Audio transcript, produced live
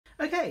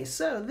Okay,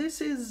 so this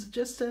is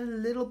just a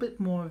little bit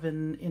more of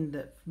an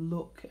in-depth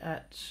look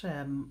at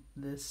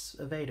this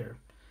evader.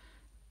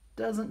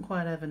 Doesn't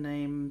quite have a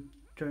name,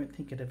 don't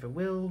think it ever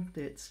will.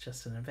 It's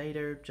just an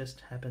evader,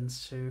 just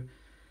happens to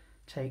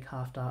take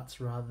half darts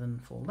rather than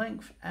full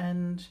length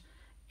and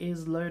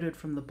is loaded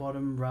from the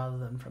bottom rather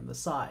than from the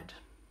side.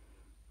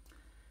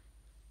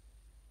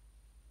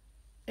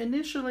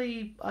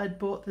 Initially, I'd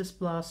bought this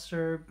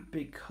blaster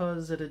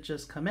because it had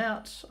just come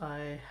out.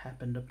 I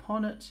happened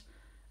upon it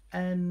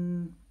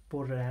and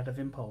bought it out of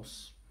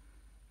impulse.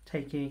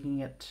 Taking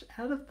it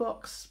out of the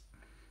box,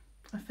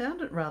 I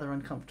found it rather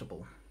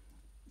uncomfortable.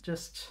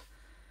 Just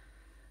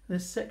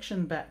this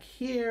section back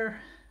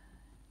here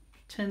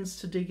tends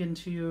to dig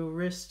into your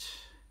wrist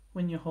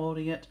when you're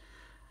holding it.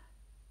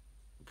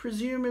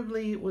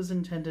 Presumably it was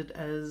intended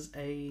as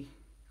a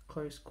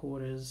close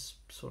quarters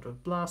sort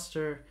of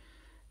blaster.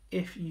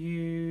 If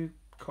you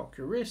cock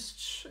your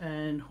wrist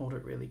and hold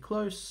it really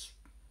close,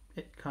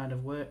 it kind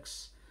of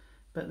works.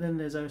 But then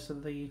there's also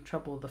the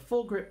trouble of the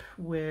foregrip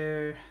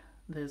where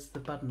there's the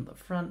button at the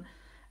front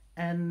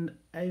and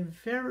a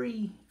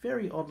very,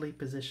 very oddly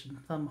positioned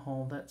thumb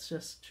hole that's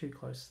just too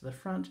close to the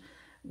front,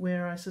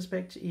 where I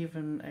suspect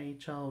even a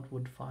child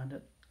would find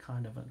it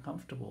kind of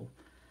uncomfortable.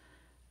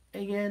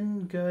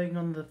 Again, going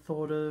on the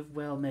thought of,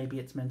 well, maybe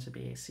it's meant to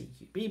be a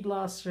CQB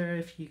blaster.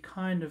 If you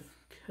kind of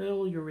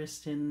curl your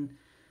wrist in,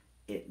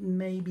 it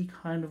maybe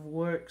kind of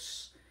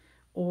works,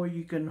 or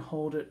you can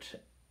hold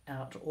it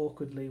out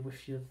awkwardly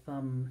with your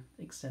thumb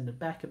extended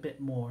back a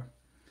bit more.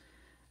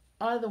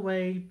 Either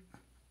way,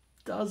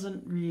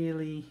 doesn't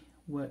really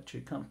work too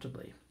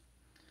comfortably.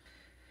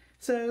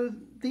 So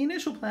the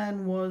initial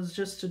plan was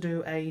just to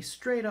do a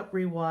straight up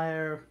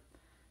rewire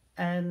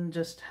and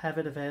just have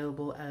it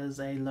available as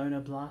a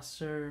loaner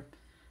blaster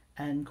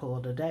and call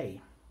it a day.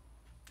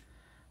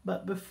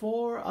 But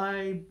before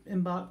I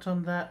embarked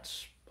on that,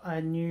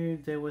 I knew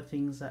there were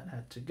things that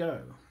had to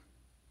go.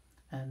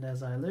 And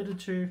as I alluded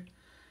to,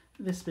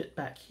 this bit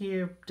back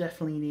here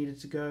definitely needed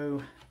to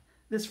go.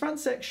 This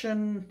front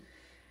section,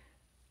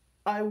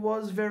 I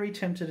was very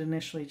tempted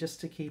initially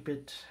just to keep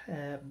it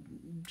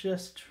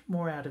just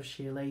more out of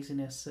sheer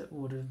laziness. It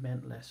would have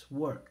meant less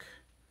work.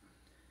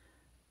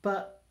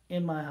 But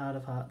in my heart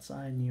of hearts,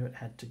 I knew it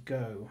had to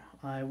go.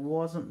 I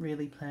wasn't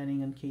really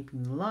planning on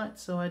keeping the light,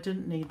 so I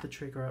didn't need the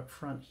trigger up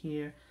front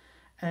here.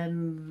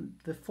 And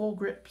the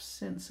foregrip,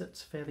 since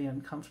it's fairly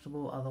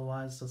uncomfortable,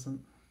 otherwise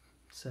doesn't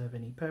serve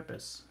any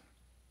purpose.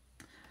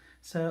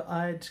 So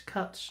I'd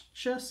cut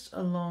just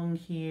along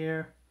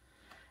here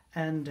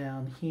and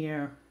down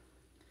here.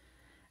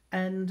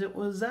 And it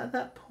was at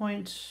that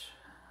point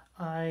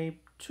I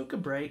took a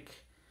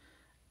break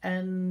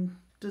and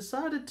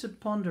decided to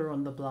ponder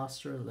on the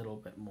blaster a little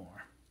bit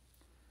more.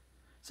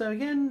 So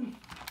again,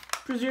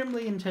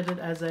 presumably intended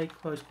as a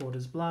close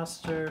quarters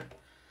blaster,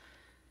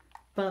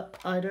 but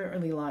I don't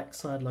really like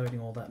side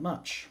loading all that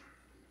much.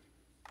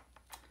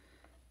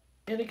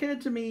 It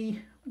occurred to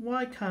me,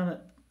 why can't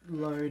it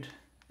load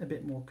a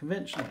bit more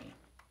conventionally?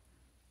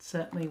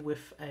 Certainly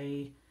with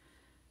a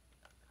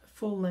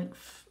full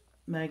length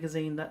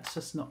magazine, that's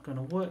just not going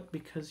to work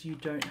because you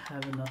don't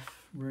have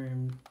enough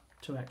room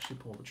to actually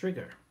pull the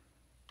trigger.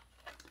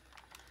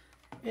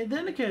 It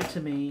then occurred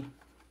to me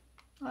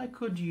I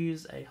could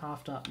use a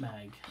half dart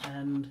mag,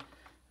 and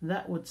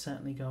that would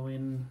certainly go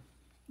in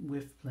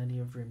with plenty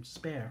of room to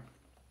spare.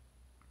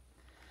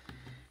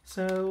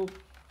 So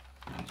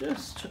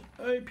just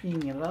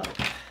opening it up,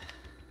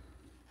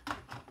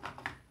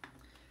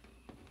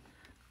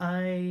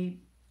 I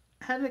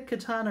had a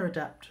katana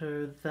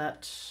adapter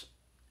that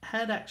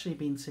had actually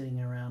been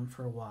sitting around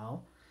for a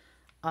while.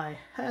 I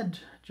had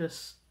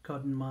just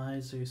gotten my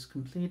Zeus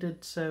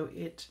completed, so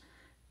it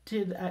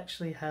did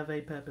actually have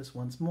a purpose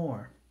once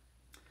more.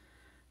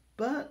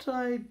 But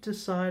I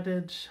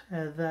decided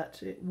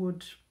that it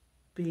would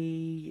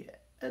be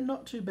a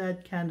not too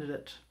bad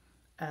candidate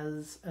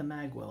as a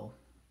magwell.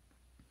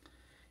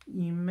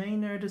 You may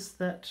notice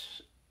that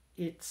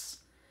it's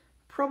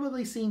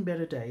probably seen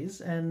better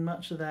days, and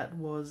much of that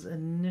was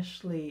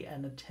initially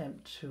an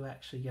attempt to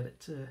actually get it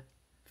to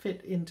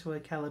fit into a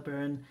caliber,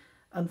 and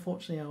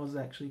unfortunately I was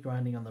actually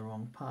grinding on the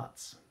wrong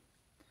parts.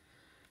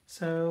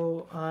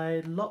 So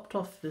I lopped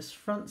off this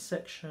front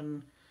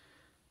section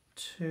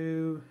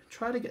to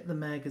try to get the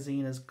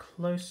magazine as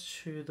close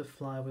to the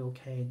flywheel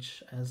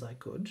cage as I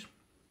could.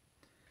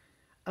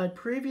 I'd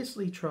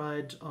previously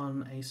tried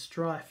on a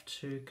Strife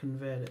to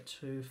convert it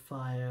to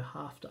fire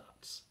half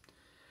darts.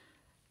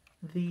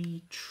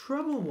 The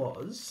trouble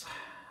was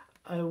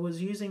I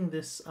was using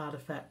this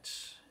artifact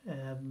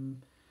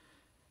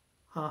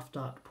half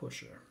dart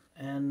pusher,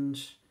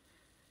 and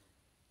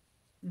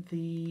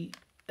the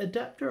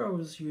adapter I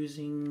was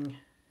using,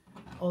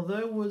 although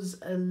it was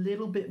a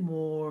little bit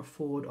more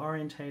forward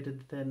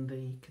orientated than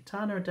the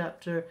katana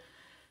adapter,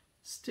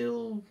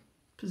 still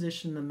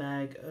positioned the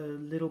mag a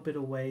little bit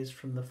away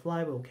from the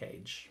flywheel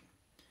cage.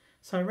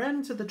 So I ran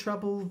into the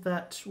trouble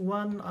that,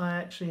 one,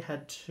 I actually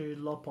had to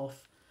lop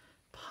off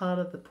part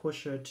of the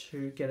pusher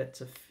to get it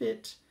to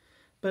fit,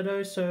 but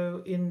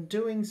also in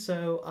doing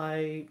so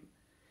I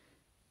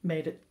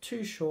made it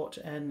too short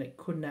and it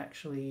couldn't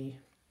actually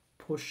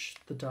push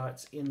the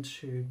darts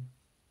into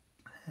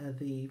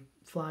the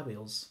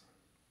flywheels.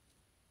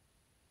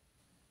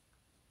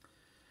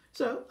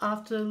 So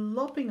after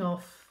lopping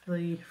off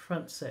the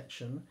front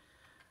section,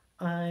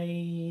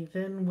 I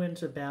then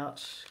went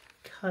about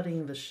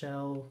cutting the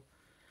shell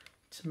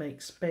to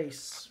make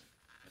space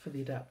for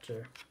the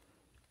adapter.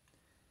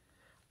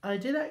 I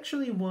did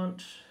actually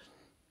want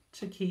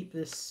to keep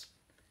this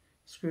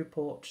screw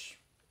port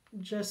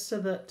just so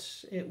that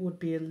it would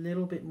be a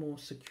little bit more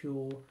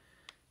secure,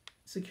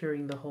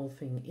 securing the whole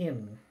thing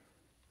in.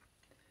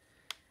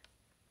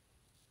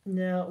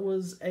 Now, it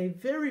was a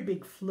very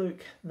big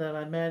fluke that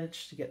I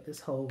managed to get this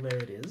hole where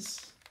it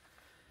is.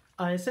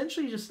 I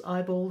essentially just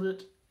eyeballed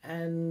it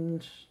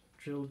and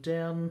drilled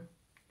down,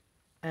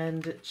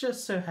 and it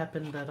just so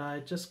happened that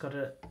I just got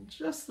it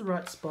just the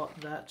right spot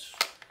that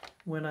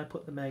when I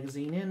put the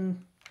magazine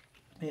in,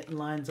 it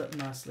lines up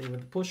nicely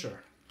with the pusher.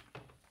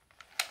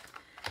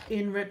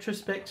 In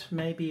retrospect,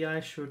 maybe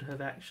I should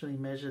have actually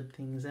measured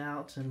things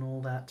out and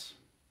all that,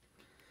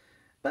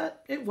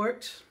 but it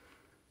worked.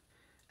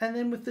 And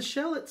then with the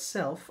shell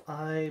itself,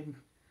 I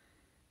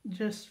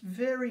just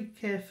very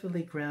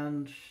carefully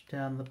ground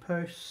down the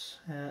posts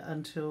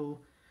until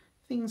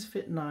things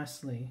fit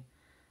nicely.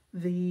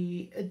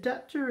 The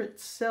adapter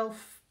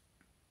itself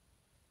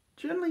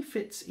generally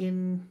fits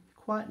in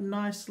quite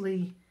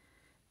nicely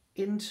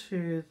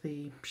into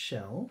the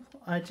shell.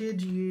 I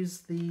did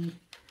use the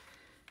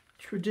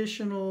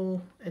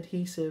traditional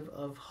adhesive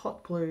of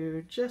hot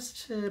glue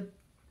just to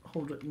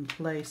hold it in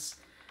place,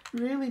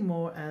 really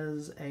more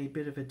as a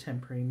bit of a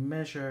temporary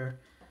measure.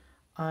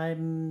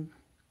 I'm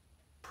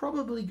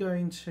probably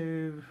going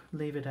to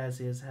leave it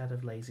as is out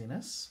of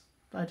laziness.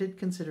 I did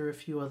consider a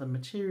few other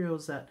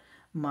materials that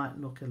might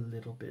look a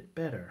little bit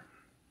better.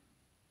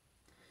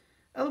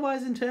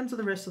 Otherwise, in terms of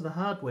the rest of the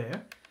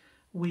hardware,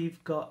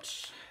 we've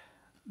got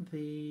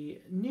the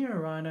Nero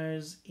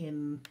Rhinos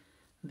in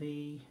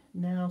the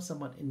now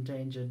somewhat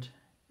endangered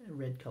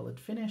red coloured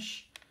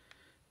finish.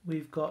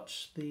 We've got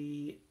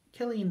the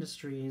Kelly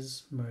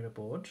Industries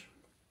motorboard,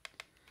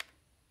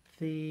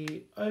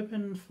 the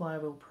Open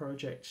Flywheel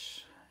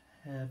Project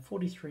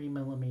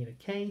 43mm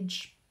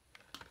cage,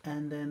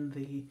 and then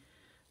the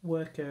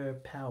Worker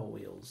power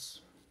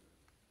wheels.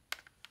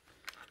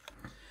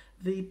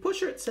 The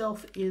pusher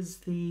itself is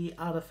the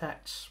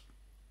Artifact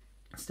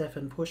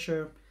Stefan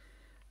pusher.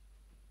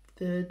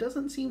 There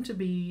doesn't seem to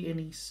be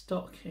any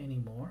stock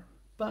anymore,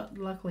 but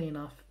luckily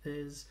enough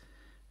there's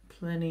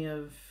plenty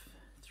of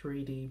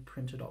 3D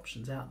printed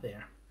options out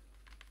there.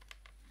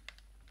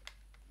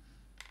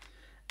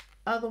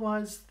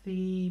 Otherwise,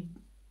 the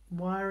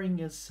wiring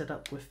is set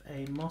up with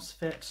a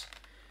MOSFET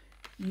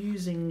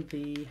using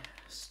the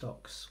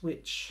stock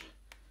switch.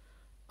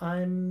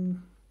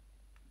 I'm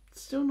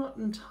still not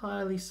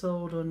entirely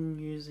sold on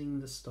using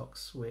the stock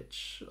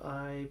switch.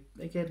 I,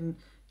 again,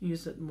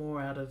 used it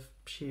more out of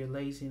sheer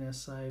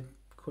laziness. I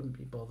couldn't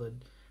be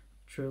bothered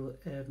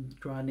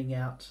grinding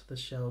out the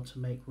shell to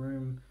make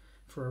room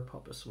for a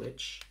proper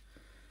switch.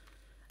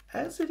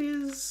 As it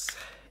is,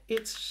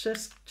 it's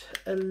just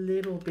a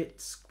little bit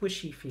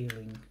squishy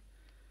feeling.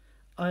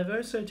 I've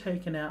also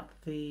taken out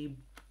the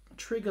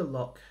trigger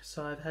lock,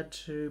 so I've had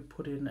to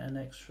put in an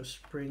extra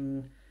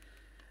spring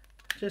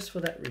just for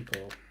that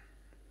recoil.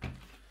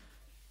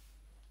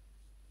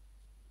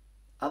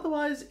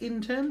 Otherwise,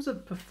 in terms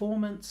of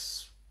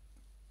performance,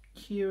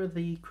 here are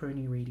the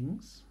chrono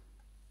readings.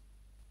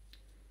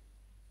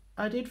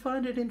 I did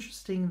find it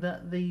interesting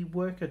that the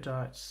worker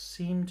darts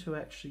seem to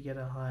actually get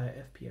a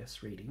higher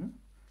FPS reading.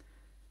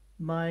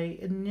 My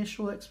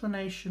initial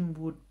explanation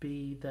would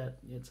be that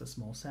it's a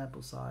small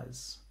sample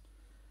size.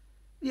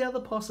 The other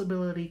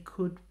possibility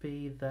could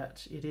be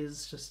that it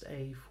is just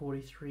a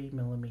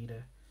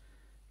 43mm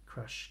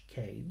crush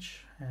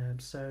cage,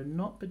 so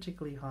not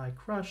particularly high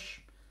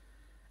crush,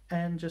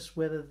 and just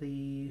whether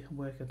the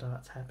worker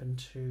darts happen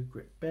to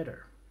grip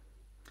better.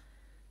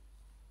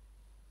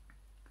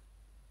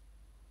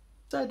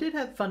 So I did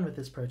have fun with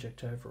this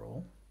project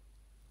overall.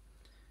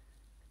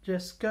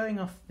 Just going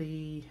off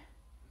the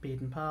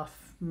beaten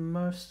path,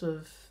 most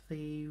of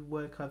the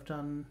work I've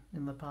done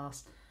in the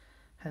past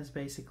has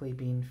basically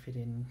been fit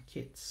in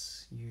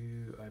kits.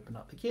 You open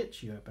up the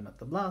kit, you open up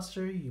the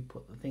blaster, you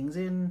put the things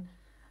in,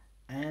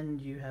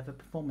 and you have a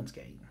performance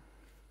gain.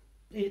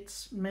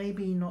 It's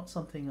maybe not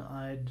something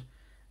I'd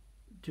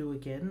do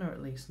again, or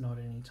at least not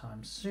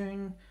anytime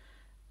soon,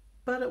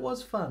 but it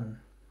was fun.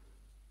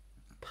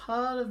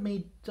 Part of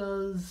me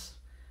does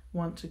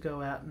want to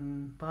go out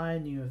and buy a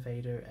new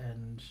Evader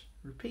and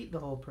repeat the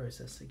whole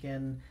process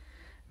again,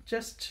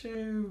 just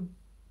to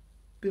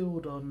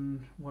build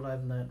on what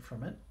I've learnt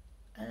from it,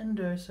 and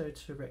also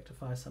to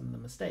rectify some of the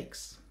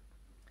mistakes.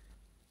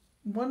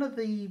 One of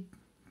the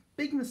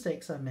big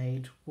mistakes I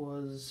made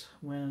was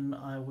when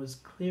I was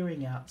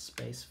clearing out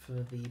space for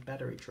the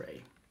battery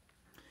tray.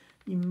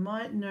 You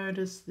might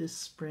notice this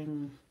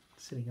spring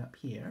sitting up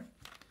here.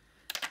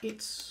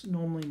 It's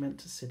normally meant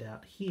to sit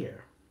out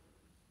here.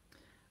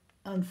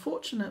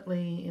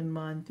 Unfortunately, in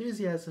my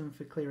enthusiasm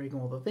for clearing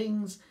all the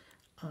things,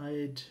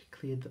 I'd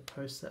cleared the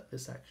post that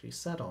this actually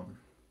sat on.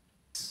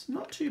 It's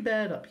not too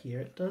bad up here.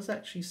 It does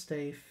actually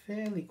stay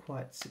fairly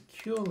quite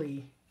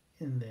securely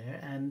in there,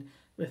 and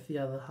with the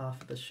other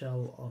half of the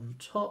shell on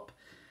top,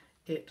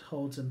 it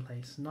holds in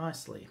place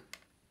nicely.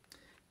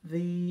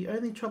 The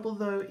only trouble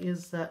though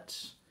is that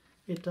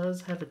it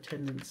does have a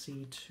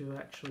tendency to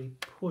actually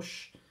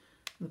push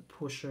the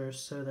pusher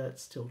so that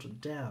it's tilted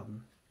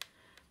down.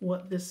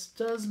 What this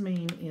does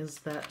mean is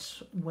that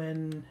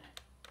when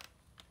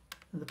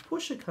the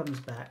pusher comes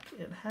back,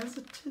 it has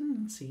a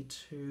tendency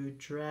to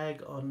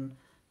drag on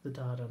the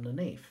dart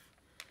underneath.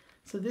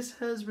 So this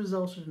has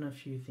resulted in a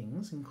few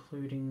things,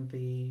 including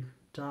the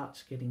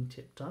dart getting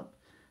tipped up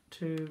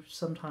to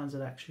sometimes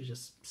it actually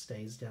just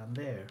stays down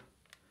there.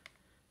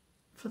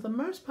 For the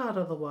most part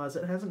otherwise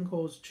it hasn't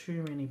caused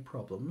too many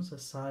problems,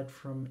 aside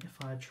from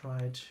if I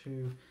try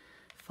to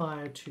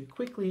fire too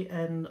quickly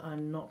and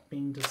I'm not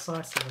being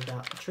decisive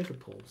about the trigger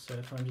pull, so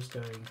if I'm just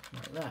going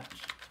like that.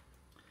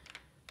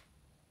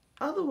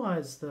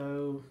 Otherwise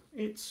though,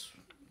 it's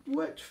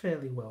worked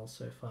fairly well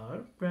so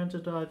far.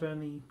 Granted, I've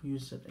only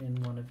used it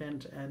in one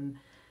event, and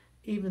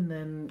even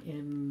then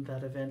in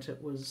that event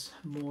it was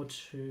more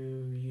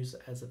to use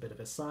it as a bit of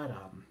a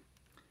sidearm.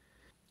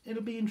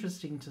 It'll be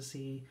interesting to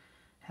see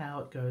how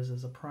it goes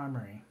as a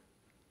primary.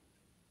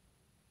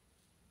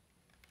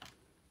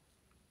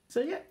 So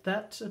yeah,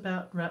 that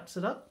about wraps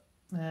it up.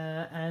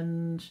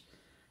 And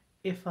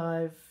if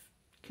I've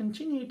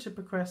continued to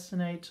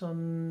procrastinate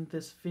on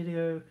this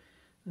video,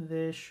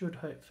 there should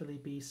hopefully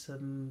be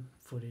some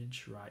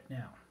footage right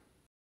now.